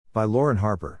By Lauren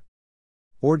Harper.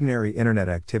 Ordinary Internet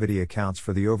activity accounts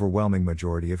for the overwhelming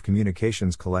majority of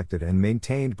communications collected and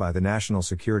maintained by the National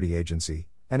Security Agency,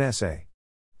 NSA.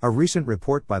 A recent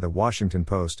report by The Washington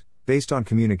Post, based on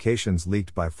communications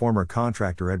leaked by former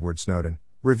contractor Edward Snowden,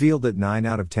 revealed that 9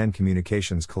 out of 10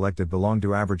 communications collected belonged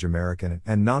to average American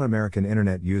and non-American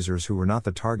Internet users who were not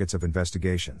the targets of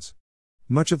investigations.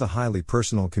 Much of the highly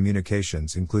personal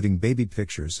communications, including baby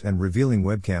pictures and revealing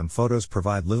webcam photos,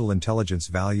 provide little intelligence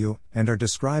value and are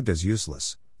described as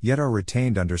useless, yet are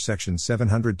retained under Section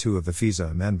 702 of the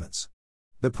FISA amendments.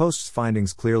 The Post's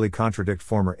findings clearly contradict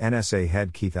former NSA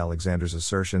head Keith Alexander's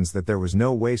assertions that there was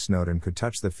no way Snowden could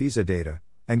touch the FISA data,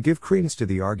 and give credence to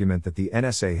the argument that the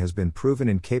NSA has been proven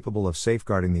incapable of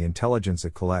safeguarding the intelligence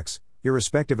it collects,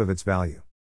 irrespective of its value.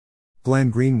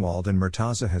 Glenn Greenwald and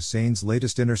Murtaza Hussain's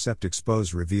latest Intercept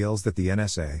expose reveals that the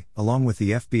NSA, along with the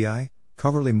FBI,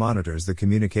 covertly monitors the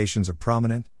communications of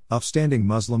prominent, upstanding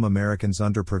Muslim Americans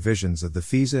under provisions of the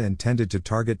FISA intended to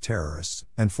target terrorists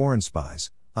and foreign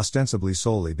spies, ostensibly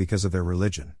solely because of their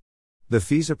religion. The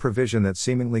FISA provision that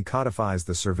seemingly codifies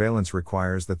the surveillance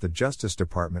requires that the Justice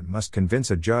Department must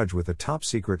convince a judge with a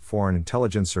top-secret foreign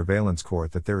intelligence surveillance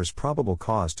court that there is probable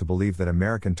cause to believe that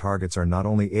American targets are not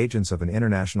only agents of an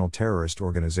international terrorist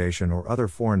organization or other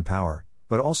foreign power,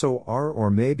 but also are or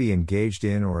may be engaged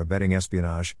in or abetting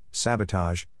espionage,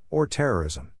 sabotage, or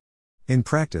terrorism. In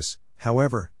practice,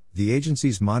 however, the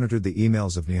agencies monitored the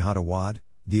emails of Nihat Awad,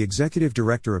 the executive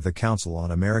director of the Council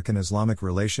on American-Islamic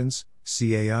Relations,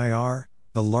 CAIR,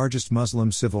 the largest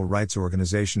Muslim civil rights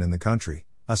organization in the country,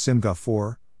 Asim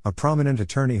Ghafoor, a prominent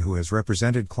attorney who has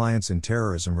represented clients in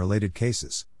terrorism-related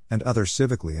cases, and other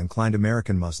civically inclined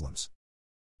American Muslims.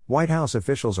 White House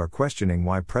officials are questioning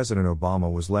why President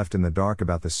Obama was left in the dark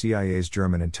about the CIA's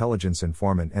German intelligence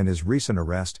informant and his recent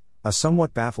arrest, a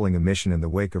somewhat baffling omission in the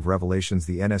wake of revelations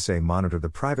the NSA monitored the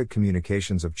private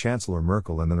communications of Chancellor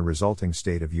Merkel and the resulting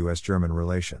state of U.S.-German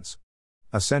relations.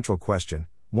 A central question,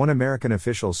 one American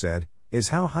official said, is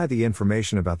how high the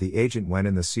information about the agent went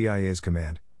in the CIA's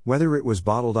command, whether it was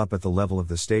bottled up at the level of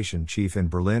the station chief in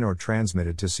Berlin or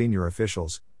transmitted to senior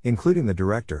officials, including the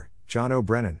director, John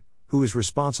O'Brennan, who is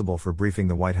responsible for briefing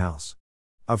the White House.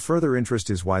 Of further interest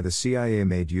is why the CIA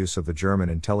made use of the German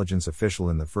intelligence official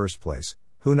in the first place,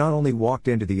 who not only walked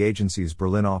into the agency's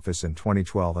Berlin office in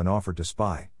 2012 and offered to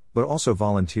spy, but also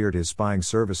volunteered his spying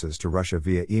services to Russia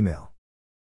via email.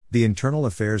 The Internal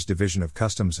Affairs Division of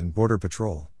Customs and Border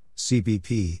Patrol,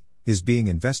 CBP, is being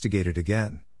investigated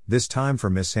again, this time for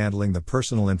mishandling the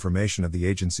personal information of the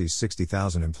agency's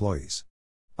 60,000 employees.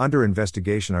 Under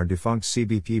investigation are defunct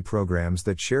CBP programs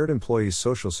that shared employees'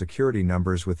 social security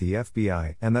numbers with the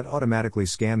FBI and that automatically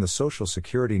scanned the social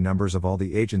security numbers of all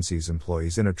the agency's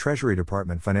employees in a Treasury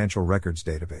Department financial records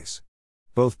database.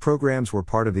 Both programs were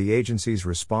part of the agency's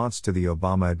response to the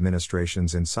Obama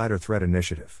administration's Insider Threat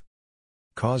Initiative.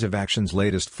 Cause of Action's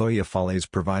latest FOIA follies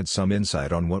provides some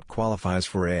insight on what qualifies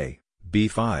for a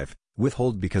B5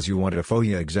 withhold because you wanted a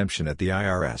FOIA exemption at the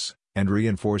IRS, and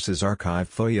reinforces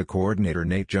Archive FOIA coordinator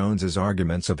Nate Jones's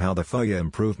arguments of how the FOIA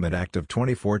Improvement Act of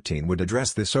 2014 would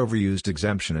address this overused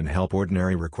exemption and help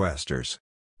ordinary requesters.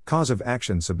 Cause of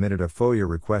Action submitted a FOIA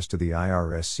request to the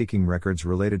IRS seeking records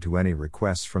related to any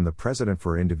requests from the President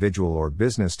for individual or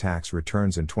business tax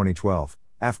returns in 2012,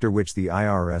 after which the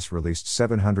IRS released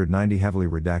 790 heavily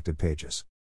redacted pages.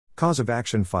 Cause of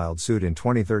Action filed suit in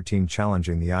 2013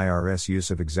 challenging the IRS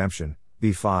use of exemption,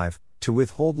 B5, to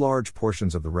withhold large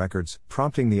portions of the records,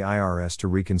 prompting the IRS to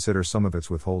reconsider some of its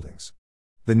withholdings.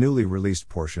 The newly released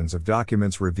portions of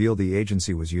documents reveal the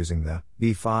agency was using the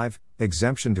B5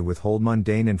 exemption to withhold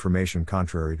mundane information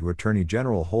contrary to Attorney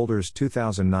General Holder's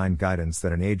 2009 guidance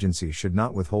that an agency should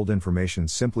not withhold information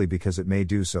simply because it may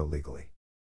do so legally.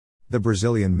 The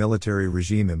Brazilian military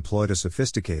regime employed a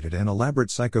sophisticated and elaborate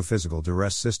psychophysical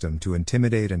duress system to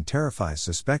intimidate and terrify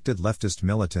suspected leftist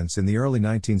militants in the early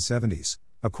 1970s,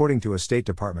 according to a State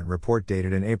Department report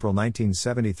dated in April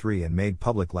 1973 and made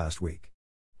public last week.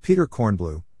 Peter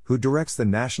Kornblue, who directs the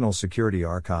National Security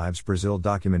Archives Brazil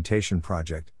Documentation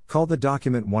Project, called the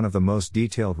document one of the most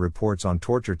detailed reports on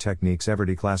torture techniques ever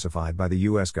declassified by the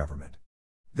U.S. government.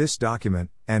 This document,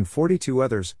 and 42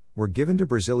 others, were given to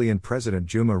Brazilian President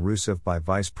Dilma Rousseff by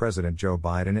Vice President Joe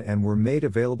Biden and were made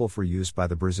available for use by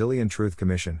the Brazilian Truth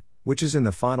Commission, which is in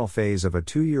the final phase of a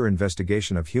 2-year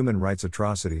investigation of human rights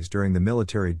atrocities during the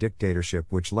military dictatorship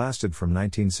which lasted from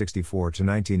 1964 to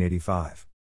 1985.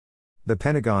 The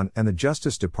Pentagon and the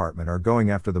Justice Department are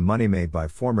going after the money made by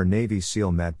former Navy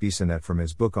SEAL Matt Bissonnette from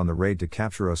his book on the raid to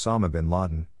capture Osama bin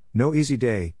Laden, No Easy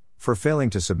Day, for failing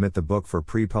to submit the book for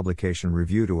pre-publication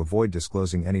review to avoid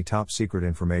disclosing any top-secret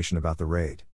information about the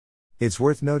raid. It's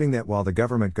worth noting that while the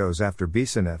government goes after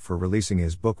Bissonnette for releasing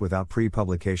his book without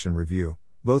pre-publication review,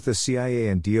 both the CIA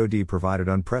and DoD provided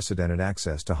unprecedented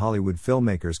access to Hollywood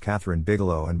filmmakers Catherine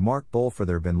Bigelow and Mark Boal for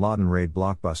their Bin Laden raid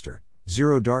blockbuster,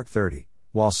 Zero Dark 30,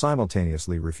 while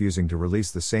simultaneously refusing to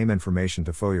release the same information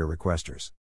to FOIA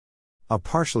requesters. A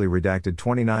partially redacted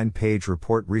 29-page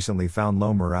report recently found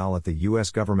low morale at the U.S.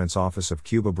 government's Office of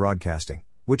Cuba Broadcasting,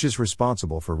 which is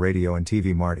responsible for radio and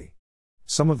TV Marty.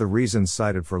 Some of the reasons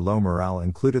cited for low morale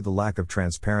included the lack of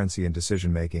transparency in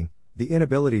decision-making, the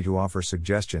inability to offer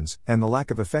suggestions, and the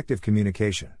lack of effective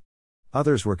communication.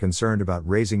 Others were concerned about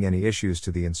raising any issues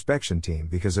to the inspection team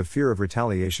because of fear of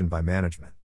retaliation by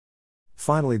management.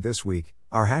 Finally this week,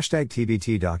 our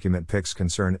 #TBT document picks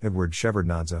concern Edward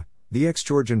Shevardnadze, the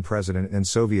ex-Georgian president and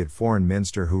Soviet foreign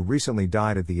minister who recently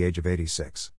died at the age of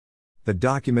 86. The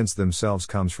documents themselves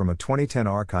comes from a 2010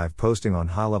 archive posting on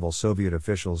high-level Soviet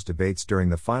officials' debates during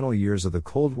the final years of the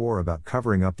Cold War about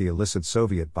covering up the illicit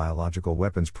Soviet biological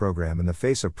weapons program in the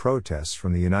face of protests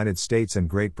from the United States and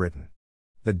Great Britain.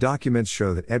 The documents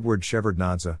show that Edward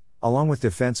Shevardnadze, along with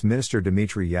Defense Minister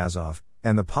Dmitry Yazov,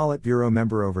 and the Politburo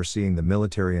member overseeing the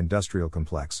military-industrial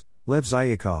complex, Lev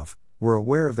Zyakov, were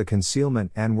aware of the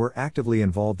concealment and were actively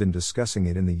involved in discussing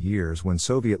it in the years when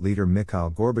Soviet leader Mikhail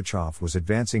Gorbachev was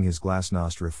advancing his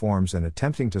glasnost reforms and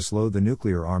attempting to slow the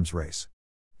nuclear arms race.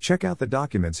 Check out the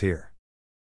documents here.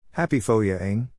 Happy FOIA-ing!